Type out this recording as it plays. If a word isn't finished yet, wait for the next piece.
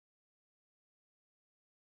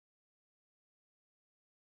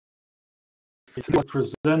I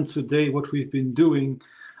present today what we've been doing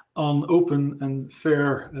on open and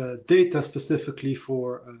fair data specifically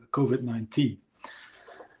for COVID-19.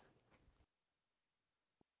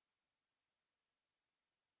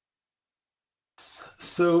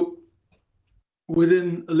 So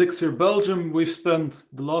within Elixir Belgium, we've spent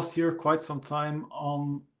the last year quite some time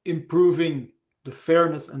on improving the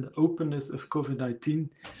fairness and the openness of COVID-19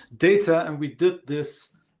 data, and we did this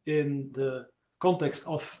in the context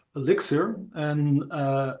of Elixir. And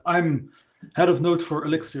I'm head of node for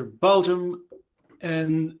Elixir Belgium.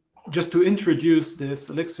 And just to introduce this,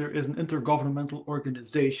 Elixir is an intergovernmental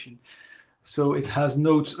organization. So it has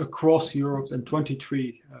nodes across Europe and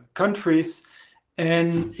 23 countries.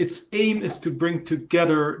 And its aim is to bring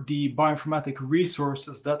together the bioinformatic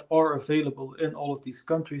resources that are available in all of these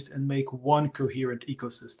countries and make one coherent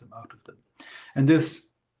ecosystem out of them. And this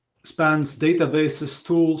spans databases,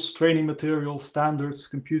 tools, training materials, standards,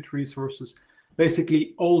 compute resources,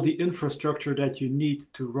 basically all the infrastructure that you need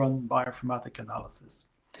to run bioinformatic analysis.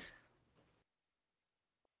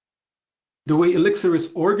 The way Elixir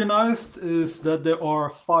is organized is that there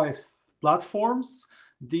are 5 platforms.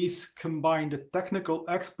 These combine the technical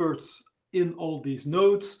experts in all these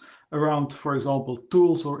nodes around, for example,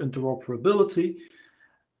 tools or interoperability.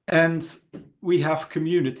 And we have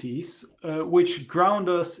communities which ground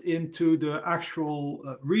us into the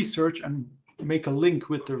actual research and make a link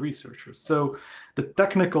with the researchers. So the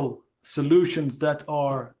technical solutions that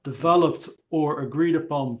are developed or agreed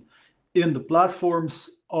upon in the platforms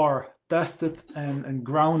are tested and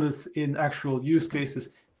grounded in actual use cases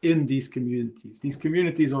in these communities. These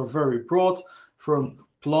communities are very broad, from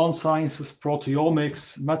plant sciences,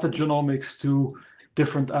 proteomics, metagenomics to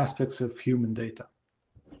different aspects of human data.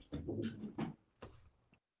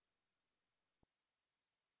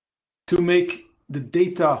 To make the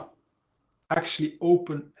data actually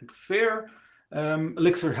open and fair,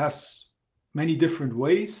 Elixir has many different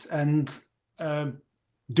ways, and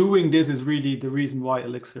doing this is really the reason why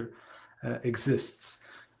Elixir exists.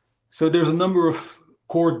 So there's a number of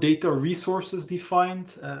core data resources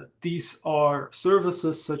defined. These are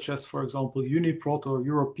services such as, for example, UniProt or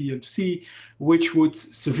EuroPMC, which would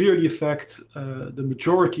severely affect the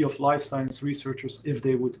majority of life science researchers if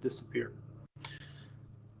they would disappear.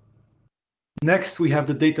 Next, we have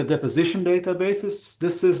the data deposition databases.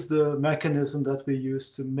 This is the mechanism that we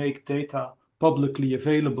use to make data publicly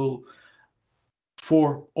available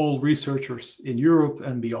for all researchers in Europe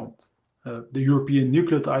and beyond. The European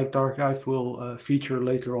Nucleotide Archive will feature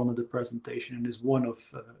later on in the presentation and is one of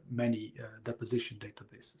many deposition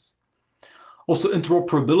databases. Also,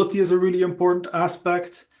 interoperability is a really important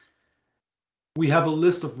aspect. We have a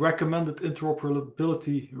list of recommended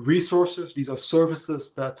interoperability resources. These are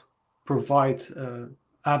services that provide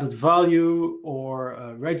added value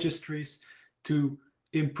or registries to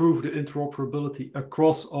improve the interoperability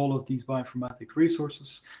across all of these bioinformatic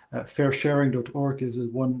resources. Fairsharing.org is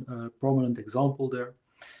one prominent example there.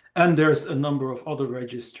 And there's a number of other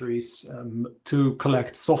registries to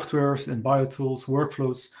collect softwares and biotools,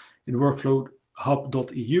 workflows in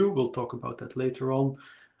workflowhub.eu. We'll talk about that later on,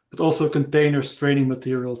 but also containers, training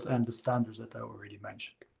materials, and the standards that I already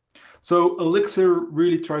mentioned. So Elixir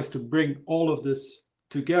really tries to bring all of this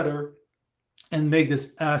together and make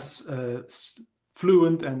this as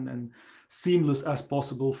fluent and seamless as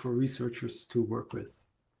possible for researchers to work with.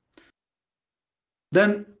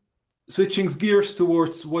 Then switching gears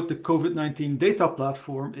towards what the COVID-19 data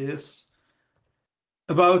platform is.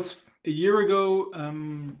 About a year ago,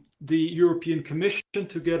 the European Commission,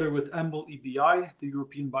 together with EBI, the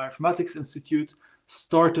European Bioinformatics Institute,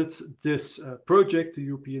 started this project, the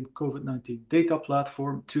European COVID-19 data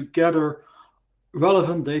platform, to gather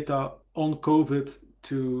relevant data on COVID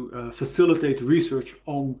to facilitate research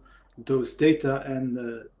on those data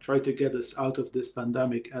and try to get us out of this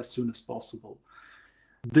pandemic as soon as possible.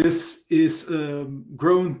 This is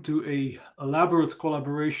grown to an elaborate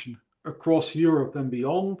collaboration across Europe and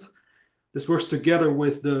beyond. This works together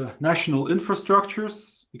with the national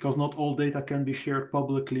infrastructures, because not all data can be shared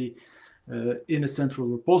publicly in a central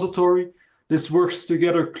repository. This works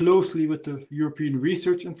together closely with the European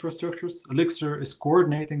research infrastructures. Elixir is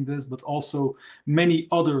coordinating this, but also many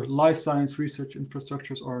other life science research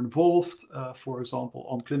infrastructures are involved, for example,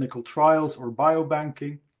 on clinical trials or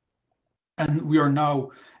biobanking. And we are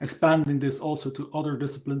now expanding this also to other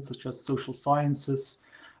disciplines such as social sciences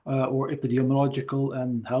or epidemiological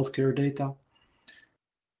and healthcare data.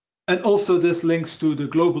 And also this links to the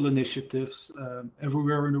global initiatives.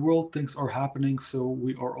 Everywhere in the world, things are happening. So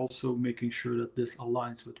we are also making sure that this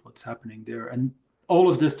aligns with what's happening there. And all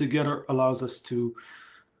of this together allows us to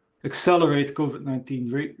accelerate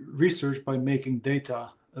COVID-19 research by making data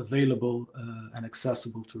available and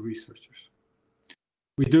accessible to researchers.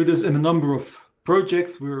 We do this in a number of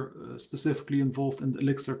projects. We're specifically involved in the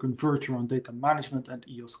Elixir Converger on data management and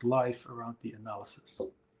EOSC Live around the analysis.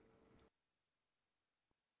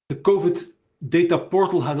 The COVID data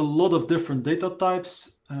portal has a lot of different data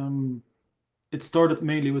types. It started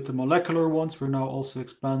mainly with the molecular ones. We're now also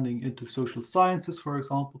expanding into social sciences, for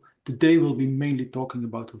example. Today we'll be mainly talking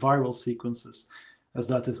about viral sequences, as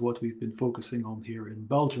that is what we've been focusing on here in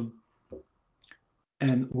Belgium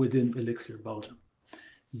and within Elixir Belgium.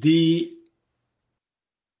 The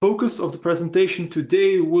focus of the presentation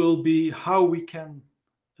today will be how we can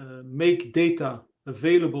make data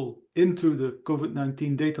available into the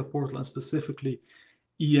COVID-19 data portal, and specifically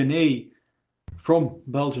ENA from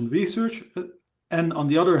Belgian research. And on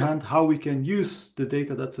the other hand, how we can use the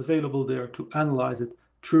data that's available there to analyze it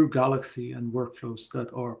through Galaxy and workflows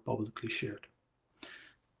that are publicly shared.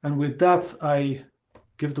 And with that, I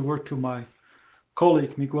give the word to my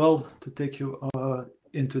colleague Miguel to take you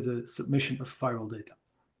into the submission of viral data.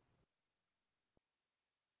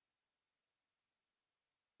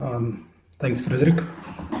 Thanks, Frederick.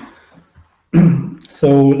 So,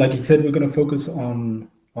 like you said, we're going to focus on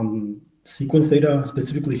sequence data,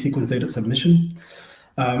 specifically sequence data submission.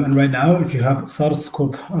 And right now, if you have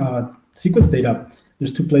SARS-CoV sequence data,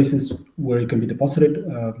 there's two places where it can be deposited.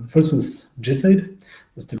 The first one's GISAID,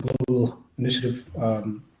 that's the global initiative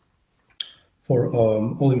for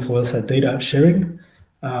all influenza data sharing.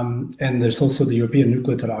 And there's also the European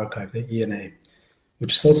Nucleotide Archive, the ENA,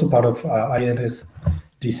 which is also part of INSDC,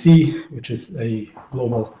 which is a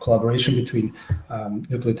global collaboration between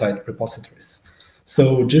nucleotide repositories.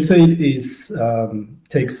 So GISAID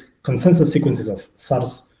takes consensus sequences of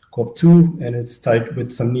SARS-CoV-2, and it's tied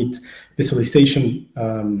with some neat visualization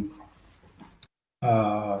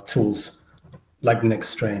tools like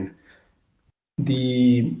NextStrain.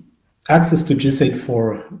 The access to GISAID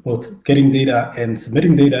for both getting data and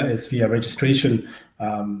submitting data is via registration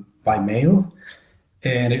by mail,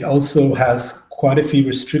 and it also has quite a few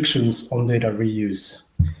restrictions on data reuse.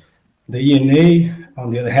 The ENA, on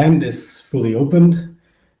the other hand, is fully open.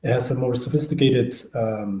 It has a more sophisticated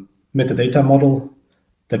metadata model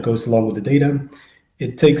that goes along with the data.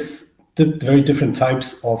 It takes very different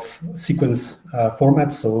types of sequence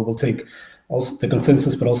formats, so it will take also the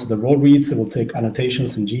consensus, but also the raw reads. It will take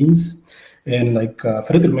annotations and genes. And like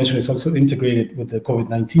Frederick mentioned, it's also integrated with the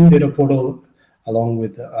COVID-19 data portal, along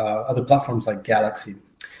with other platforms like Galaxy.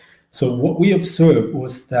 So what we observed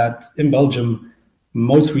was that in Belgium,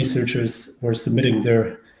 most researchers were submitting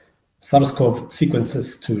their SARS-CoV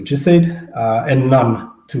sequences to GISAID and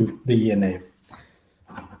none to the ENA.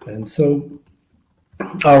 And so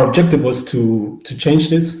our objective was to change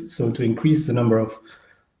this, so to increase the number of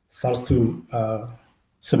SARS-2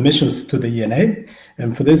 submissions to the ENA.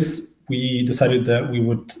 And for this, we decided that we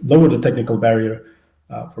would lower the technical barrier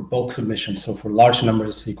for bulk submissions, so for large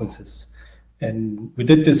numbers of sequences. And we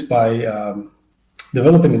did this by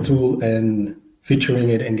developing a tool and featuring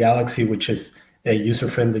it in Galaxy, which is a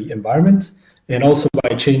user-friendly environment, and also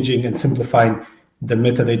by changing and simplifying the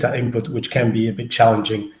metadata input, which can be a bit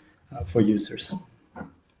challenging for users.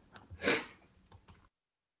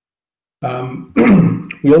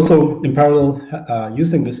 We also, in parallel,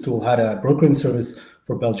 using this tool, had a brokering service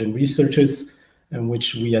for Belgian researchers, in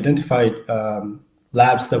which we identified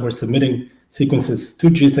labs that were submitting sequences to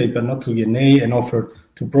GISAID but not to ENA, and offered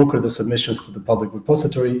to broker the submissions to the public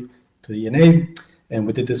repository, to the ENA. And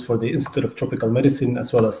we did this for the Institute of Tropical Medicine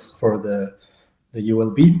as well as for the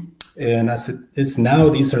ULB. And as it is now,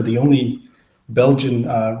 these are the only Belgian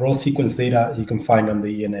raw sequence data you can find on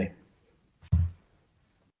the ENA.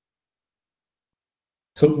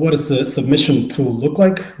 So what does the submission tool look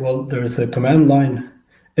like? Well, there is a command line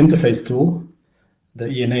interface tool, the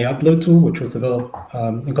ENA upload tool, which was developed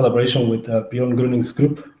in collaboration with Björn Gruning's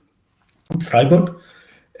group at Freiburg.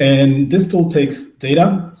 And this tool takes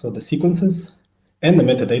data, so the sequences, and the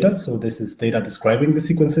metadata. So this is data describing the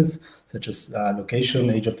sequences, such as location,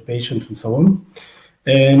 age of the patient, and so on.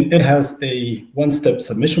 And it has a one-step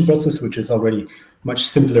submission process, which is already much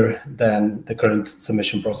simpler than the current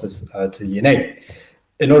submission process to ENA.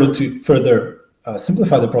 In order to further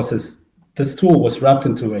simplify the process, this tool was wrapped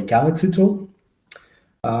into a Galaxy tool,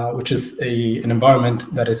 which is an environment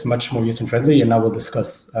that is much more user-friendly. And I will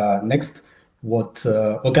discuss next what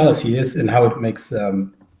Galaxy is and how it makes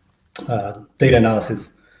data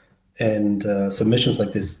analysis and submissions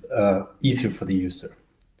like this easier for the user.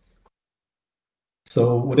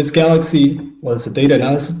 So what is Galaxy? Well, it's a data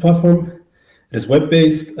analysis platform. It is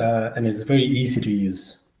web-based and it is very easy to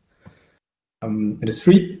use. It is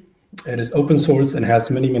free, It is open source and has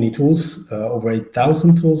many, many tools, over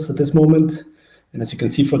 8,000 tools at this moment. And as you can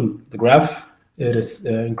see from the graph, it is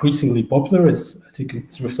increasingly popular. I think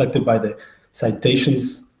it's reflected by the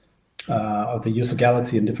citations of the use of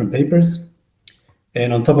Galaxy in different papers.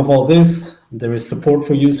 And on top of all this, there is support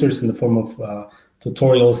for users in the form of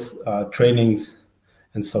tutorials, trainings,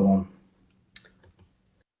 and so on.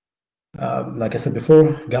 Like I said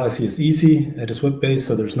before, Galaxy is easy. It is web-based,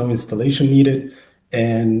 so there's no installation needed.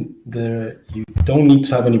 And you don't need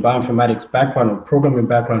to have any bioinformatics background or programming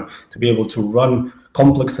background to be able to run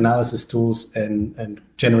complex analysis tools and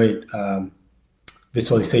generate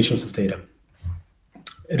visualizations of data.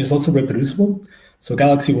 It is also reproducible. So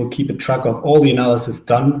Galaxy will keep a track of all the analysis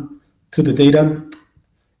done to the data.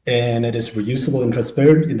 And it is reusable and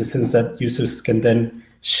transparent in the sense that users can then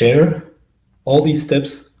share all these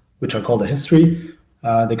steps, which are called a history.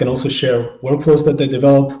 They can also share workflows that they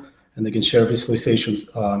develop, and they can share visualizations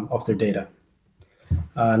of their data.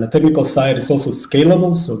 On the technical side, it's also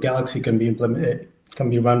scalable. So Galaxy can be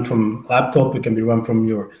run from laptop. It can be run from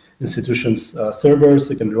your institution's servers.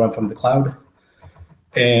 It can be run from the cloud.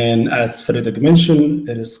 And as Frederick mentioned,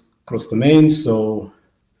 it is cross-domain. So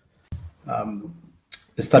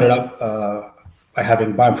it started up by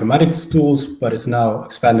having bioinformatics tools, but it's now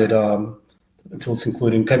expanded tools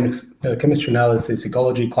including chemistry analysis,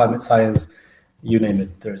 ecology, climate science, you name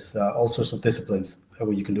it. There's all sorts of disciplines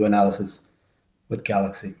where you can do analysis with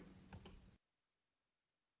Galaxy.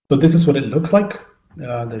 So this is what it looks like.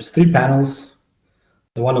 There's 3 panels.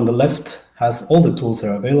 The one on the left has all the tools that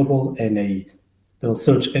are available and a little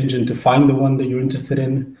search engine to find the one that you're interested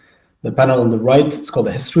in. The panel on the right is called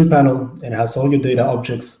the history panel, and it has all your data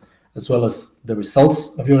objects as well as the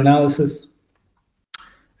results of your analysis.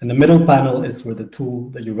 And the middle panel is where the tool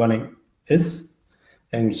that you're running is.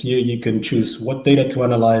 And here you can choose what data to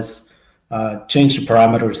analyze, change the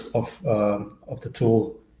parameters of the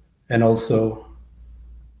tool, and also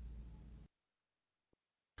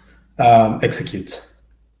execute.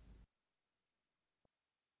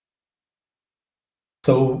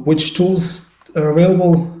 So which tools are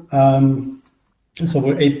available? So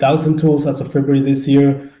over 8,000 tools as of February this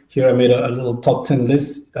year. Here I made a little top 10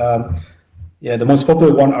 list. Yeah, the most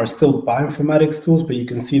popular one are still bioinformatics tools, but you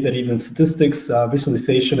can see that even statistics,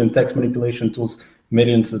 visualization, and text manipulation tools made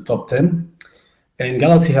it into the top 10. And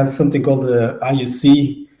Galaxy has something called the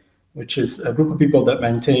IUC, which is a group of people that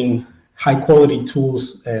maintain high-quality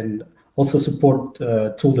tools and also support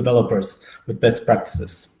tool developers with best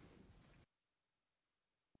practices.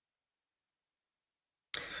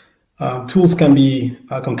 Tools can be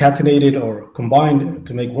concatenated or combined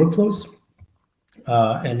to make workflows.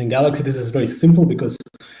 And in Galaxy, this is very simple because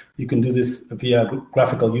you can do this via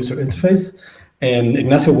graphical user interface. And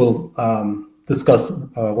Ignacio will discuss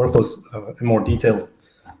workflows in more detail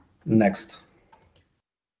next.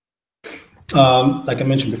 Like I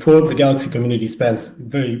mentioned before, the Galaxy community spans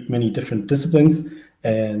very many different disciplines,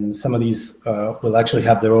 and some of these will actually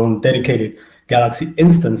have their own dedicated Galaxy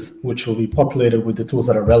instance, which will be populated with the tools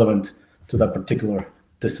that are relevant to that particular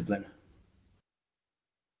discipline.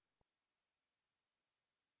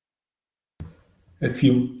 If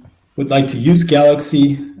you would like to use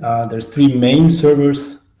Galaxy, there's 3 main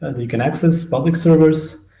servers that you can access, public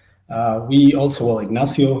servers. We also, well,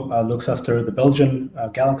 Ignacio looks after the Belgian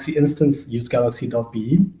Galaxy instance,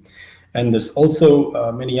 usegalaxy.be. And there's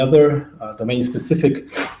also many other domain-specific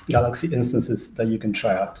Galaxy instances that you can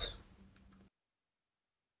try out.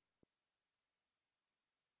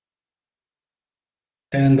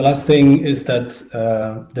 And the last thing is that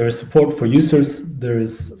there is support for users. There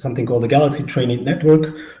is something called the Galaxy Training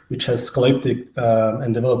Network, which has collected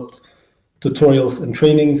and developed tutorials and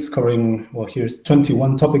trainings covering, well, here's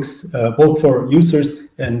 21 topics, both for users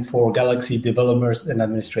and for Galaxy developers and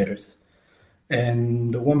administrators.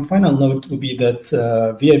 And the one final note would be that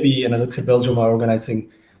VIB and Elixir Belgium are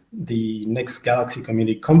organizing the next Galaxy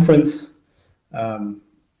Community Conference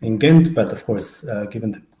in Ghent, but of course,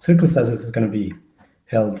 given the circumstances, it's going to be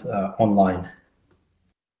held online.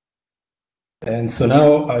 And so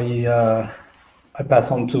now I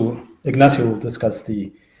pass on to Ignacio, who will discuss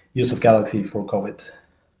the use of Galaxy for COVID.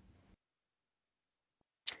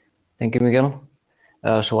 Thank you, Miguel.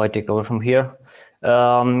 So I take over from here.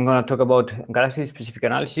 I'm going to talk about Galaxy-specific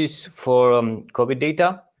analysis for COVID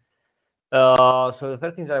data. So the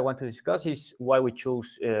first thing that I want to discuss is why we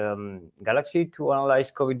chose Galaxy to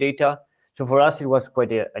analyze COVID data. So for us, it was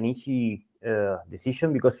quite an easy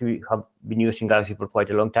decision because we have been using Galaxy for quite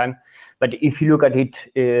a long time. But if you look at it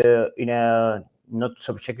in a not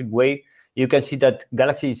subjective way, you can see that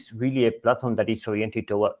Galaxy is really a platform that is oriented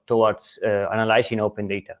towards analyzing open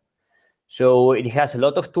data. So it has a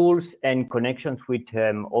lot of tools and connections with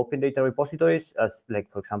open data repositories, as like,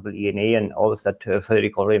 for example, ENA and others that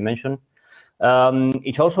Frederick already mentioned.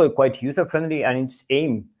 It's also quite user-friendly, and it's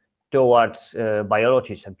aimed towards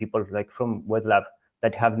biologists and people like from wet lab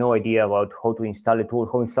that have no idea about how to install a tool,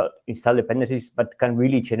 how to install dependencies, but can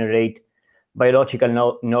really generate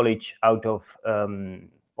biological knowledge out of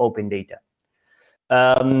open data.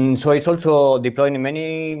 So it's also deployed in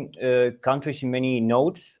many countries, in many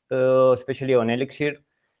nodes, especially on Elixir.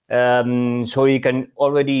 So you can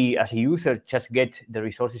already, as a user, just get the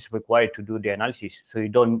resources required to do the analysis. So you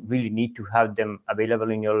don't really need to have them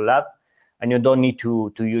available in your lab, and you don't need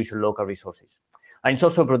to use your local resources. And it's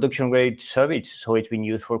also a production-grade service, so it's been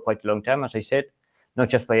used for quite a long time, as I said, not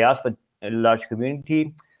just by us, but a large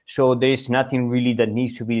community. So there's nothing really that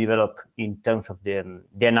needs to be developed in terms of the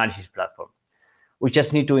analysis platform. We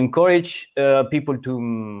just need to encourage people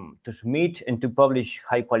to submit and to publish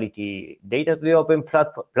high-quality data to the open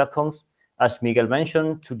platforms, as Miguel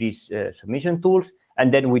mentioned, to these submission tools,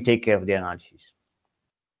 and then we take care of the analysis.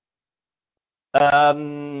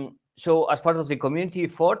 So as part of the community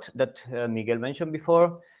effort that Miguel mentioned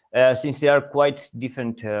before, since there are quite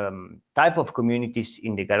different type of communities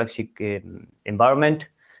in the Galaxy environment,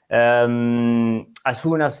 as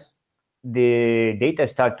soon as the data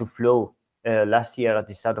start to flow last year at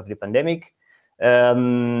the start of the pandemic,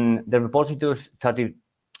 the repositories started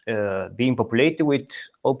being populated with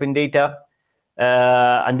open data,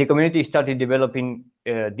 and the community started developing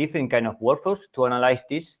different kind of workflows to analyze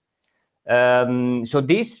this. So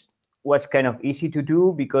this was kind of easy to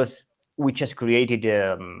do because we just created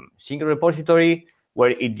a single repository where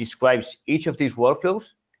it describes each of these workflows,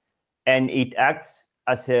 and it acts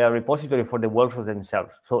as a repository for the workflows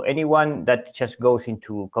themselves. So anyone that just goes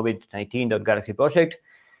into COVID-19.galaxy project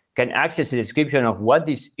can access a description of what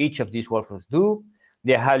each of these workflows do.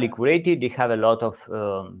 They're highly curated. They have a lot of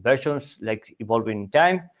versions, like evolving in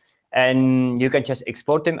time, and you can just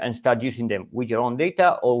export them and start using them with your own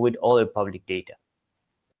data or with other public data.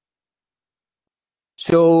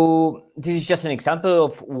 So this is just an example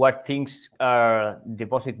of what things are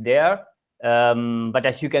deposited there. But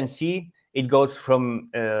as you can see, it goes from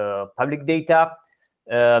public data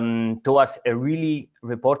towards a really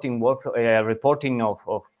reporting workflow, reporting of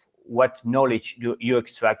what knowledge you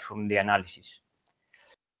extract from the analysis.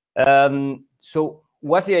 So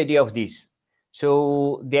what's the idea of this?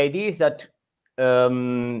 So the idea is that,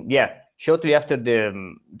 shortly after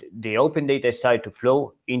the open data started to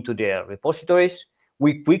flow into the repositories,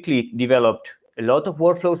 we quickly developed a lot of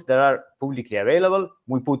workflows that are publicly available.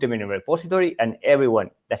 We put them in a repository, and everyone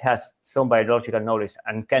that has some biological knowledge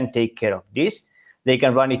and can take care of this, they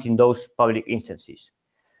can run it in those public instances.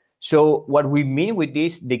 So what we mean with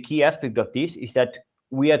this, the key aspect of this, is that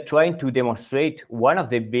we are trying to demonstrate one of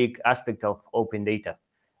the big aspects of open data,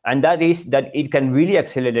 and that is that it can really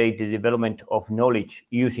accelerate the development of knowledge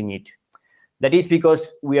using it. That is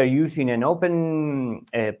because we are using an open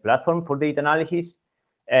platform for data analysis,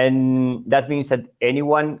 and that means that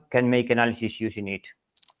anyone can make analysis using it.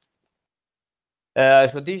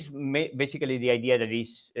 So this is basically the idea that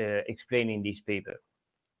is explained in this paper.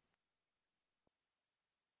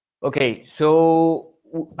 Okay, so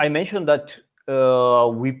I mentioned that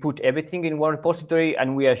we put everything in one repository,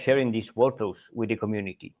 and we are sharing these workflows with the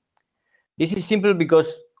community. This is simple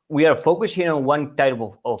because we are focusing on one type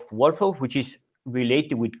of workflow, which is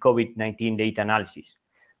related with COVID-19 data analysis.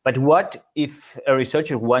 But what if a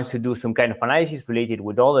researcher wants to do some kind of analysis related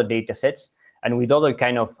with other data sets and with other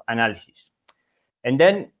kind of analysis? And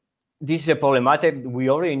then this is a problematic we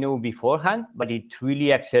already knew beforehand, but it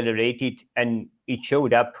really accelerated, and it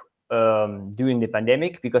showed up during the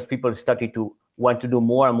pandemic because people started to want to do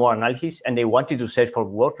more and more analysis, and they wanted to search for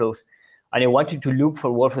workflows, and they wanted to look for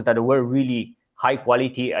workflows that were really high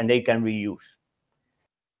quality and they can reuse.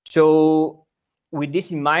 So with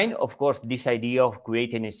this in mind, of course, this idea of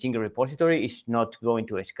creating a single repository is not going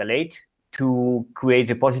to escalate to create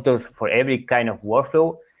repositories for every kind of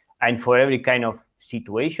workflow and for every kind of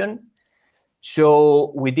situation.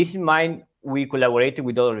 So with this in mind, we collaborated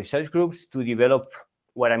with other research groups to develop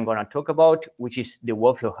what I'm going to talk about, which is the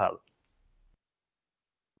workflow hub.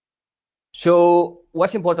 So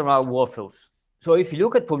what's important about workflows? So if you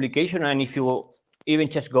look at publication, and if you even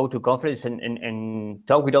just go to conference and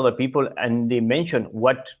talk with other people, and they mention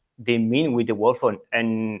what they mean with the workflow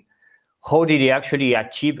and how did they actually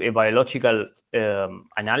achieve a biological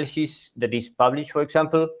analysis that is published, for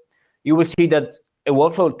example, you will see that a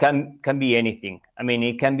workflow can be anything. I mean,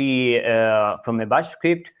 it can be from a bash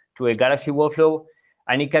script to a Galaxy workflow,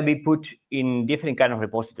 and it can be put in different kind of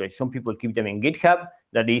repositories. Some people keep them in GitHub,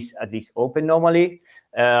 that is at least open normally.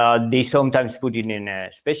 They sometimes put it in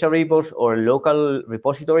special repos or local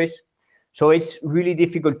repositories. So it's really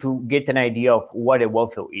difficult to get an idea of what a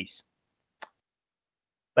workflow is.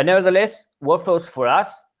 But nevertheless, workflows for us,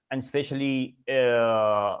 and especially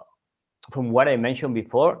from what I mentioned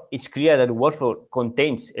before, it's clear that workflow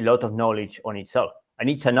contains a lot of knowledge on itself. And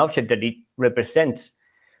it's an object that it represents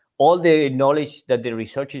all the knowledge that the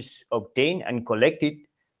researchers obtain and collected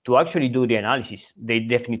to actually do the analysis. They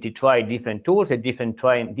definitely try different tools, they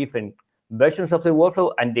try different versions of the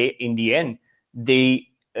workflow, and in the end, they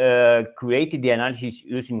created the analysis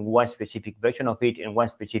using one specific version of it and one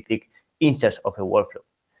specific instance of a workflow.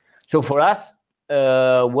 So for us,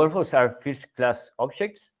 workflows are first-class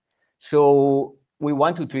objects. So we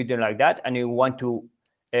want to treat them like that, and we want to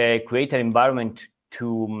create an environment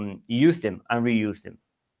to use them and reuse them.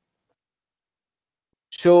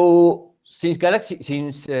 So since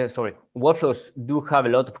workflows do have a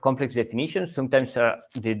lot of complex definitions, sometimes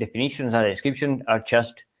the definitions and the description are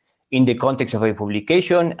just in the context of a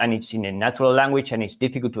publication, and it's in a natural language, and it's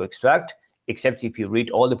difficult to extract, except if you read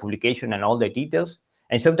all the publication and all the details.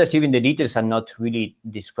 And sometimes even the details are not really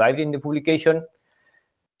described in the publication.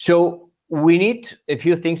 So we need a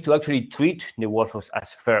few things to actually treat the workflows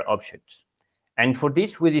as fair objects. And for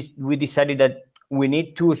this, we decided that we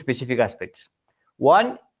need two specific aspects.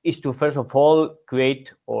 One is to, first of all,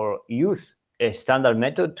 create or use a standard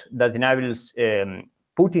method that enables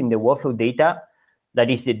putting the workflow data, that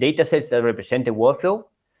is the data sets that represent the workflow,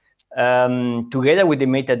 together with the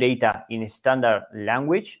metadata in a standard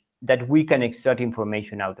language that we can extract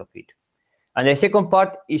information out of it. And the second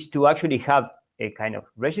part is to actually have a kind of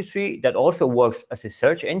registry that also works as a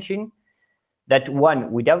search engine, that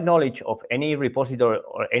one, without knowledge of any repository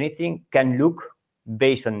or anything, can look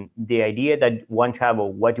based on the idea that one have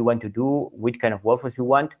or what you want to do, which kind of workflows you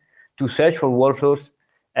want, to search for workflows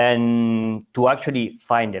and to actually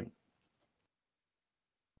find them.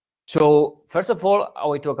 So first of all, I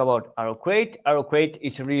will talk about ArrowCrate. ArrowCrate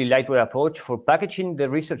is a really lightweight approach for packaging the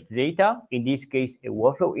research data, in this case, a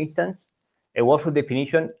workflow instance, a workflow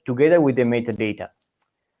definition, together with the metadata.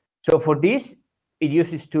 So for this, it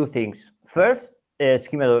uses two things. First,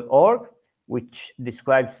 schema.org, which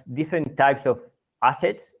describes different types of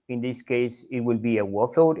assets. In this case, it will be a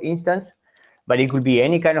workflow instance, but it could be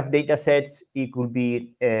any kind of data sets. It could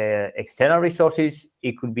be external resources.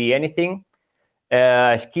 It could be anything.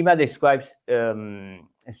 Schema describes a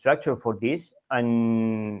structure for this,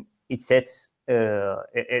 and it sets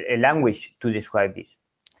a language to describe this.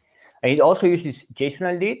 And it also uses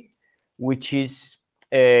JSON-LD, which is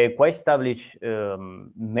a quite established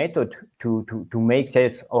method to make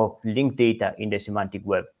sense of linked data in the semantic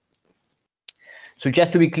web. So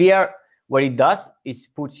just to be clear, what it does is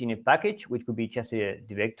puts in a package, which could be just a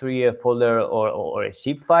directory, a folder, or a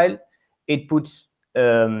zip file. It puts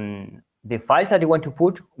the files that you want to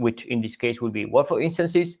put, which in this case will be workflow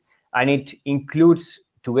instances, and it includes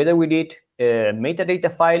together with it a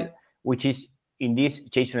metadata file, which is in this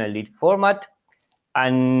JSON-LD format.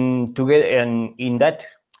 And together, and in that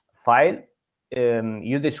file,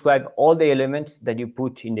 you describe all the elements that you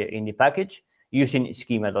put in the package using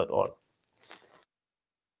schema.org.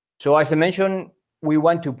 So as I mentioned, we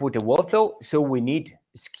want to put a workflow, so we need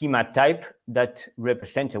schema type that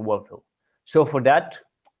represents a workflow. So for that,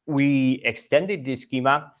 we extended the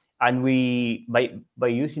schema, and we by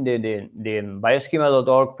using the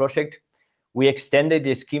bioschema.org project, we extended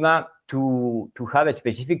the schema to have a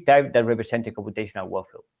specific type that represents a computational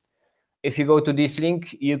workflow. If you go to this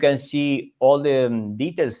link, you can see all the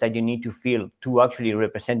details that you need to fill to actually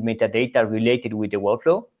represent metadata related with the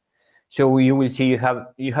workflow. So you will see you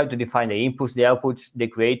have to define the inputs, the outputs, the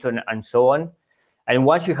creator, and so on. And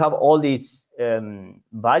once you have all these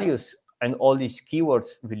values and all these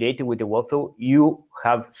keywords related with the workflow, you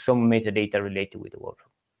have some metadata related with the workflow.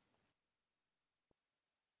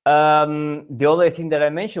 The other thing that I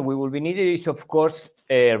mentioned we will be needed is, of course,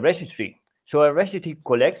 a registry. So a registry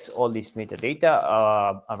collects all this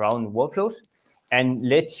metadata around workflows and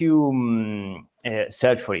lets you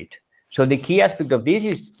search for it. So the key aspect of this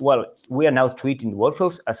is, well, we are now treating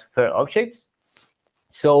workflows as fair objects.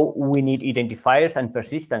 So we need identifiers and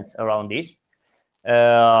persistence around this.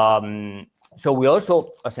 So we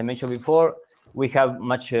also, as I mentioned before, we have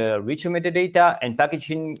much richer metadata and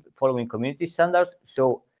packaging following community standards.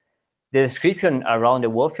 So the description around the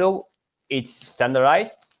workflow, it's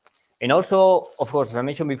standardized. And also, of course, as I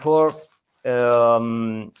mentioned before,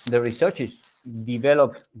 the researchers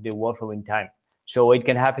develop the workflow in time. So it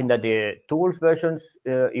can happen that the tools versions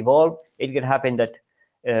evolve. It can happen that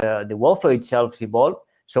the workflow itself evolve.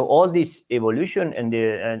 So all this evolution and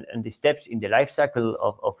the steps in the life cycle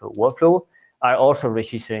of a workflow are also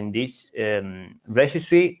registered in this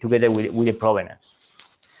registry together with the provenance.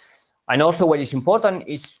 And also what is important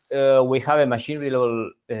is we have a machine readable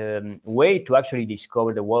way to actually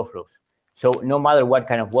discover the workflows. So no matter what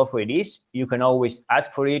kind of workflow it is, you can always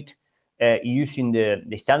ask for it using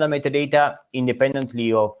the standard metadata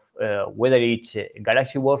independently of whether it's a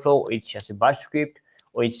Galaxy workflow, it's just a bash script,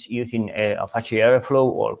 or it's using Apache Airflow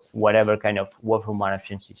or whatever kind of workflow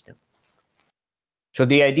management system. So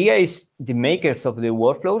the idea is the makers of the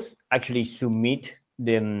workflows actually submit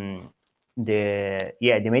the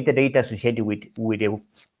metadata associated with the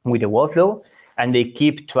workflow, and they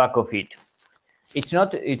keep track of it. It's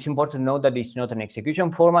important to know that it's not an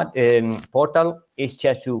execution format portal. It's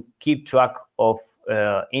just to keep track of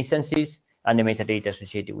instances and the metadata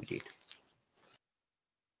associated with it.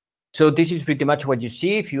 So this is pretty much what you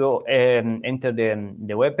see if you enter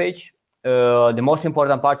the web page. The most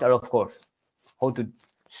important parts are, of course, how to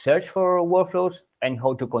search for workflows and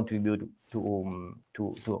how to contribute to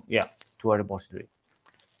a repository.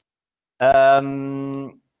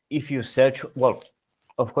 If you search, well,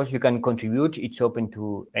 of course you can contribute. It's open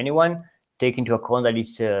to anyone. Take into account that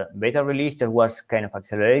it's a beta release that was kind of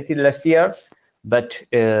accelerated last year, but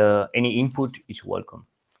any input is welcome.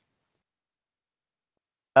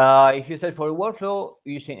 If you search for a workflow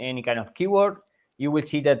using any kind of keyword, you will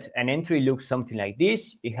see that an entry looks something like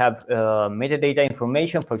this. You have metadata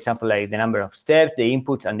information, for example, like the number of steps, the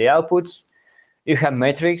inputs and the outputs. You have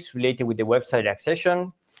metrics related with the website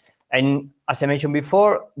accession. And as I mentioned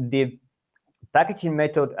before, the packaging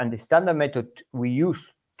method and the standard method we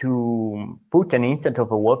use to put an instance of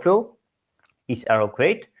a workflow is arrow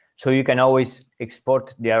crate. So you can always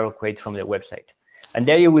export the arrow crate from the website. And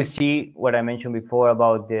there you will see what I mentioned before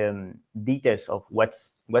about the details of what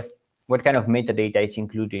kind of metadata is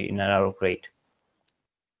included in an arrow crate.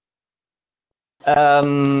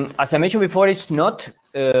 As I mentioned before, it's not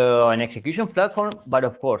an execution platform, but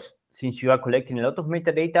of course, since you are collecting a lot of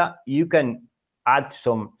metadata, you can add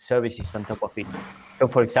some services on top of it. So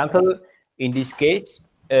for example, in this case,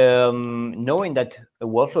 knowing that a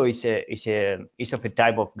workflow is of a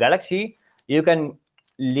type of Galaxy, you can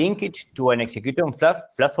link it to an execution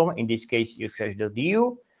platform, in this case,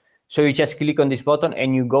 users.eu. So you just click on this button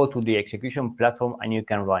and you go to the execution platform and you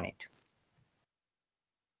can run it.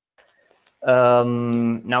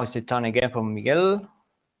 Now it's the turn again from Miguel.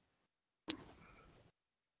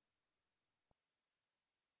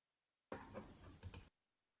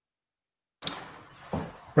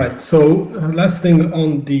 Right. So last thing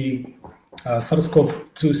on the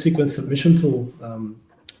SARS-CoV-2 sequence submission tool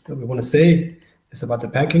that we want to say is about the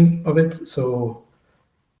packing of it. So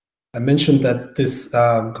I mentioned that this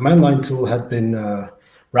command line tool had been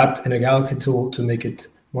wrapped in a Galaxy tool to make it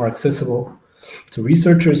more accessible to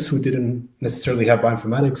researchers who didn't necessarily have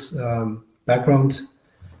bioinformatics background.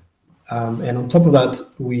 And on top of that,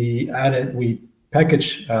 we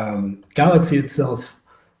packaged Galaxy itself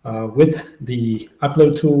with the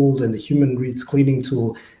upload tool and the human reads cleaning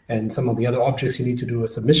tool and some of the other objects you need to do a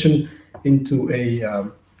submission into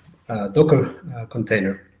a Docker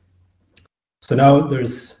container. So now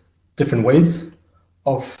there's different ways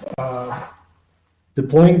of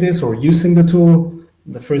deploying this or using the tool.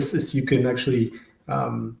 The first is you can actually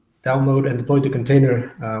download and deploy the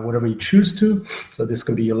container whatever you choose to. So this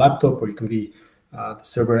can be your laptop, or it can be the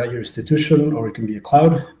server at your institution, or it can be a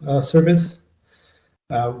cloud service.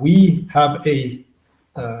 We have a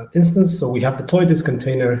instance, so we have deployed this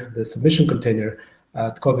container, the submission container,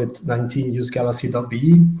 at COVID-19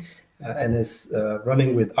 usegalaxy.be, and is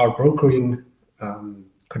running with our brokering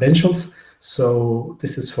credentials. So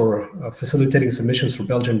this is for facilitating submissions for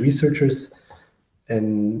Belgian researchers,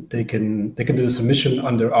 and they can do the submission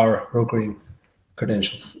under our brokering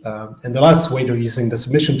credentials. And the last way to using the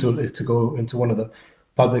submission tool is to go into one of the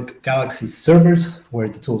public Galaxy servers where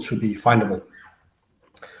the tool should be findable.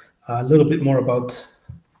 A little bit more about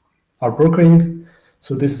our brokering.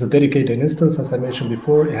 So this is a dedicated instance, as I mentioned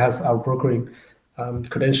before. It has our brokering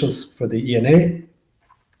credentials for the ENA.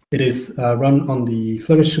 It is run on the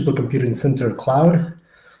Flemish Supercomputing Center cloud.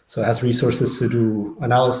 So it has resources to do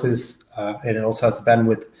analysis, and it also has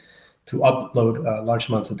bandwidth to upload large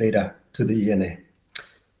amounts of data to the ENA.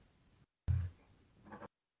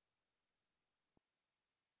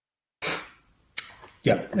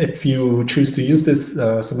 Yeah, if you choose to use this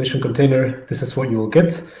submission container, this is what you will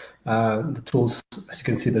get. The tools, as you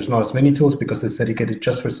can see, there's not as many tools because it's dedicated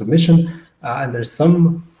just for submission, and there's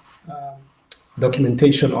some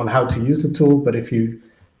documentation on how to use the tool. But if you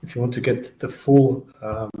want to get the full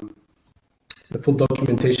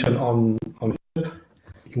documentation on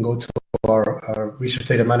you you can go to our research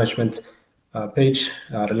data management page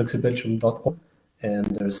at elixirbelgium.org, and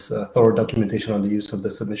there's thorough documentation on the use of the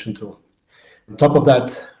submission tool. On top of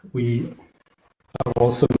that, we have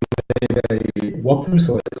also made a walkthrough,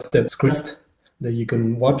 so a step script that you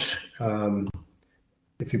can watch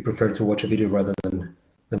if you prefer to watch a video rather than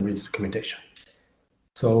read the documentation.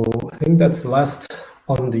 So I think that's the last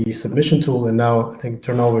on the submission tool, and now I think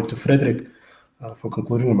turn over to Frederick for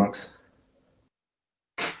concluding remarks.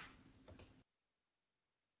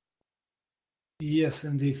 Yes,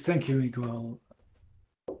 indeed. Thank you, Miguel.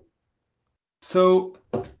 So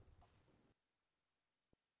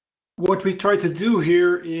what we try to do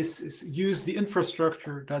here is use the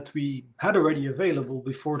infrastructure that we had already available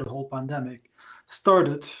before the whole pandemic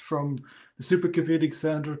started, from the supercomputing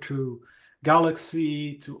center to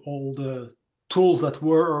Galaxy to all the tools that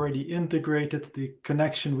were already integrated, the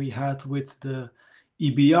connection we had with the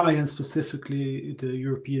EBI and specifically the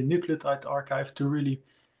European Nucleotide Archive, to really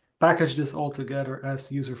package this all together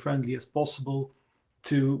as user-friendly as possible,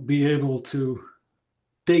 to be able to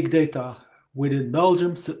take data within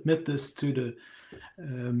Belgium, submit this to the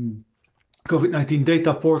COVID-19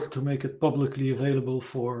 data portal to make it publicly available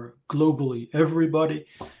for globally everybody,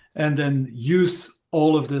 and then use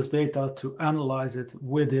all of this data to analyze it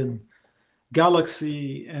within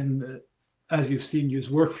Galaxy, and as you've seen, use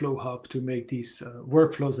Workflow Hub to make these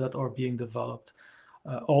workflows that are being developed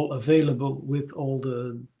all available with all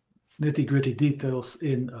the nitty-gritty details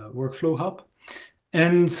in Workflow Hub.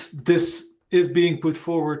 And this is being put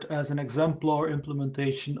forward as an exemplar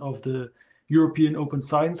implementation of the European Open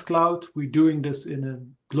Science Cloud. We're doing this in a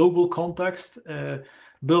global context,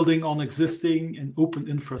 building on existing and open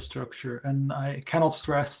infrastructure. And I cannot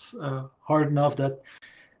stress hard enough that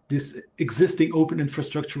this existing open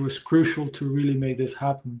infrastructure was crucial to really make this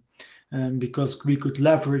happen, because we could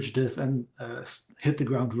leverage this and hit the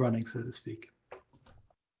ground running, so to speak.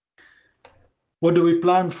 What do we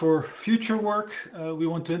plan for future work? We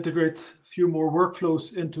want to integrate a few more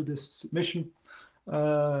workflows into this submission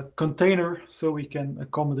container so we can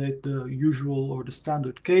accommodate the usual or the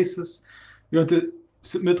standard cases. We want to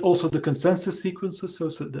submit also the consensus sequences, so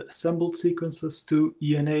the assembled sequences, to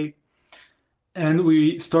ENA. And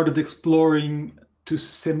we started exploring to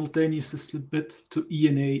simultaneously submit to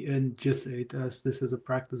ENA and GIS8, as this is a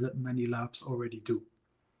practice that many labs already do.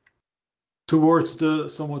 Towards the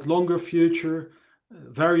somewhat longer future,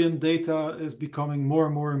 variant data is becoming more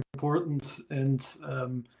and more important, and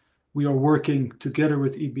we are working together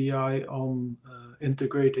with EBI on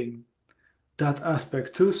integrating that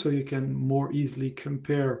aspect too, so you can more easily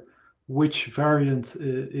compare which variant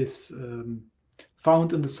is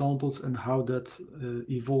found in the samples and how that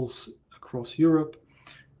evolves across Europe.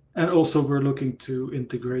 And also we're looking to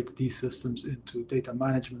integrate these systems into data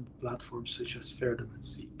management platforms such as Verdum and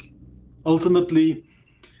Seek. Ultimately,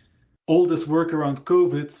 all this work around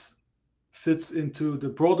COVID fits into the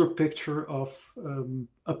broader picture of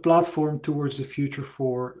a platform towards the future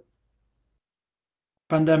for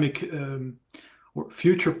pandemic or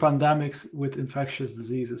future pandemics with infectious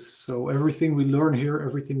diseases. So everything we learn here,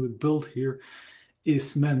 everything we build here,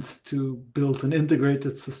 is meant to build an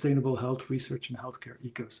integrated, sustainable health research and healthcare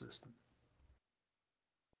ecosystem.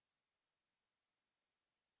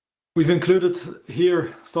 We've included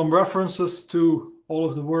here some references to all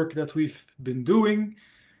of the work that we've been doing.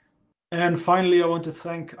 And finally, I want to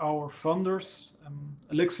thank our funders.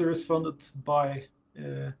 Elixir is funded by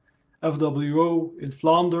FWO in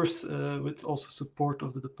Flanders, with also support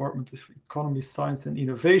of the Department of Economy, Science and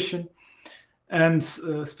Innovation. And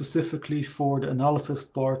specifically for the analysis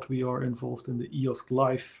part, we are involved in the EOSC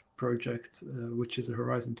Live project, which is a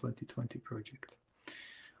Horizon 2020 project.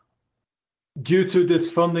 Due to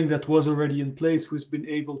this funding that was already in place, we've been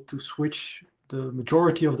able to switch the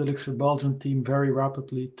majority of the Elixir Belgium team very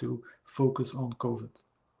rapidly to focus on COVID.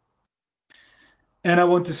 And I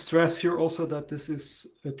want to stress here also that this is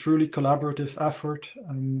a truly collaborative effort.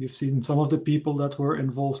 You've seen some of the people that were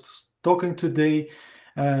involved talking today.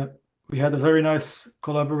 We had a very nice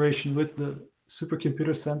collaboration with the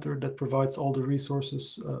Supercomputer Center that provides all the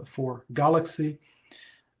resources for Galaxy.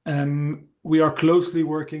 We are closely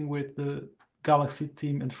working with the Galaxy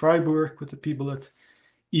team in Freiburg, with the people at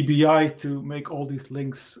EBI, to make all these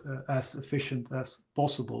links as efficient as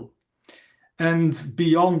possible. And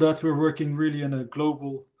beyond that, we're working really in a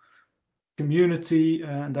global community,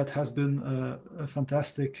 and that has been a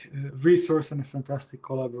fantastic resource and a fantastic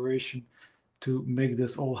collaboration to make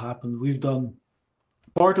this all happen. We've done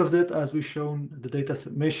part of it, as we've shown, the data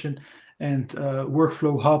submission, and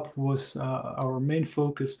Workflow Hub was our main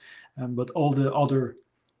focus, but all the other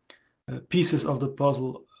pieces of the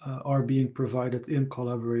puzzle are being provided in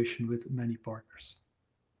collaboration with many partners.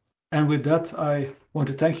 And with that, I want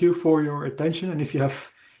to thank you for your attention. And if you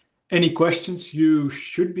have any questions, you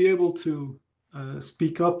should be able to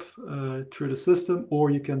speak up through the system, or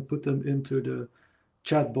you can put them into the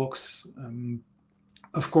chat box.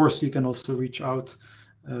 Of course, you can also reach out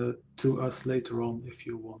to us later on if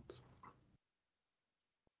you want.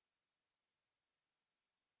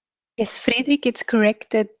 Yes, Frederik, it's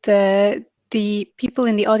correct that the people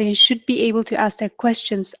in the audience should be able to ask their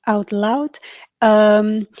questions out loud.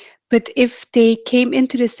 But if they came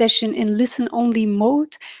into the session in listen-only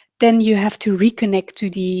mode, then you have to reconnect to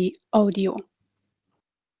the audio.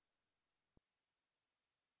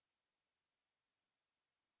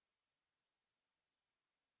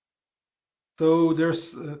 So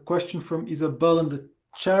there's a question from Isabel in the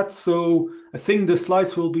chat. So I think the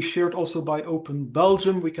slides will be shared also by Open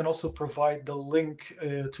Belgium. We can also provide the link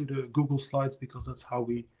to the Google Slides because that's how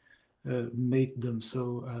we made them.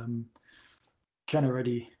 So can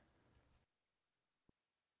already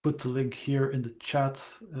put the link here in the chat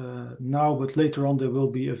now, but later on they will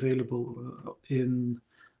be available in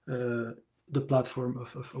the platform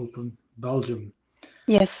of Open Belgium.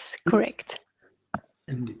 Yes, correct.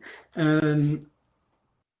 Indeed. And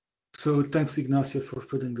so thanks, Ignacio, for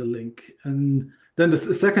putting the link. And then the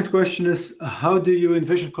second question is, how do you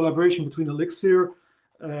envision collaboration between Elixir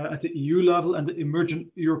at the EU level and the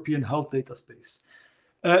emergent European health data space?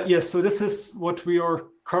 Yes, so this is what we are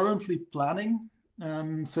currently planning.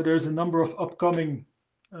 So there's a number of upcoming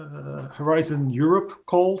Horizon Europe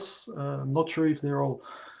calls. I'm not sure if they're all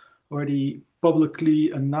already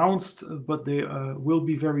publicly announced, but they will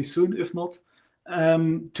be very soon, if not,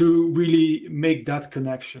 to really make that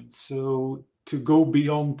connection. So to go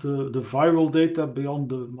beyond the viral data, beyond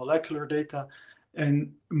the molecular data,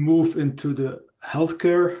 and move into the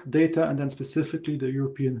healthcare data, and then specifically the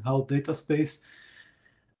European health data space.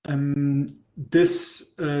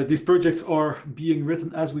 These projects are being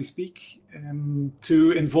written as we speak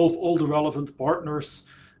to involve all the relevant partners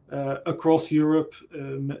across Europe,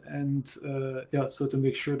 so to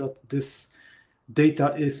make sure that this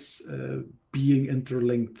data is being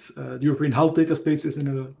interlinked. The European health data space is in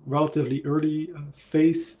a relatively early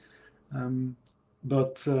phase,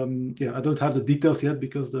 but I don't have the details yet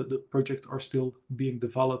because the projects are still being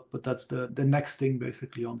developed, but that's the next thing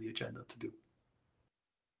basically on the agenda to do.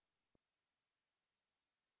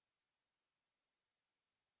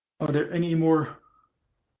 Are there any more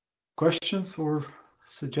questions or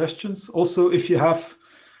suggestions? Also, if you have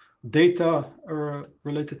data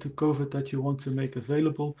related to COVID that you want to make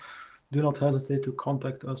available, do not hesitate to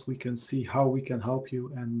contact us. We can see how we can help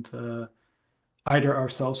you and either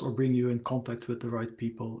ourselves or bring you in contact with the right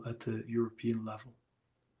people at the European level.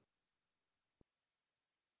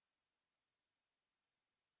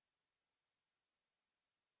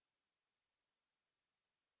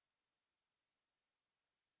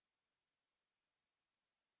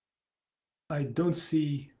 I don't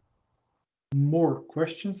see more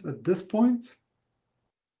questions at this point.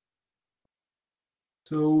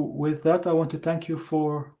 So with that, I want to thank you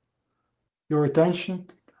for your attention,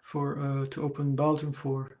 to Open Belgium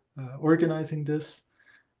for organizing this,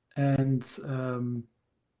 and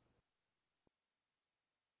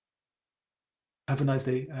have a nice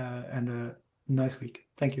day and a nice week.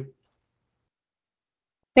 Thank you.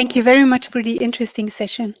 Thank you very much for the interesting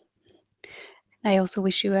session. I also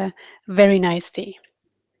wish you a very nice day.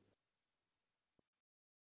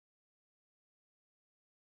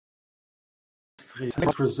 I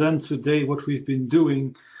present today what we've been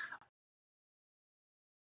doing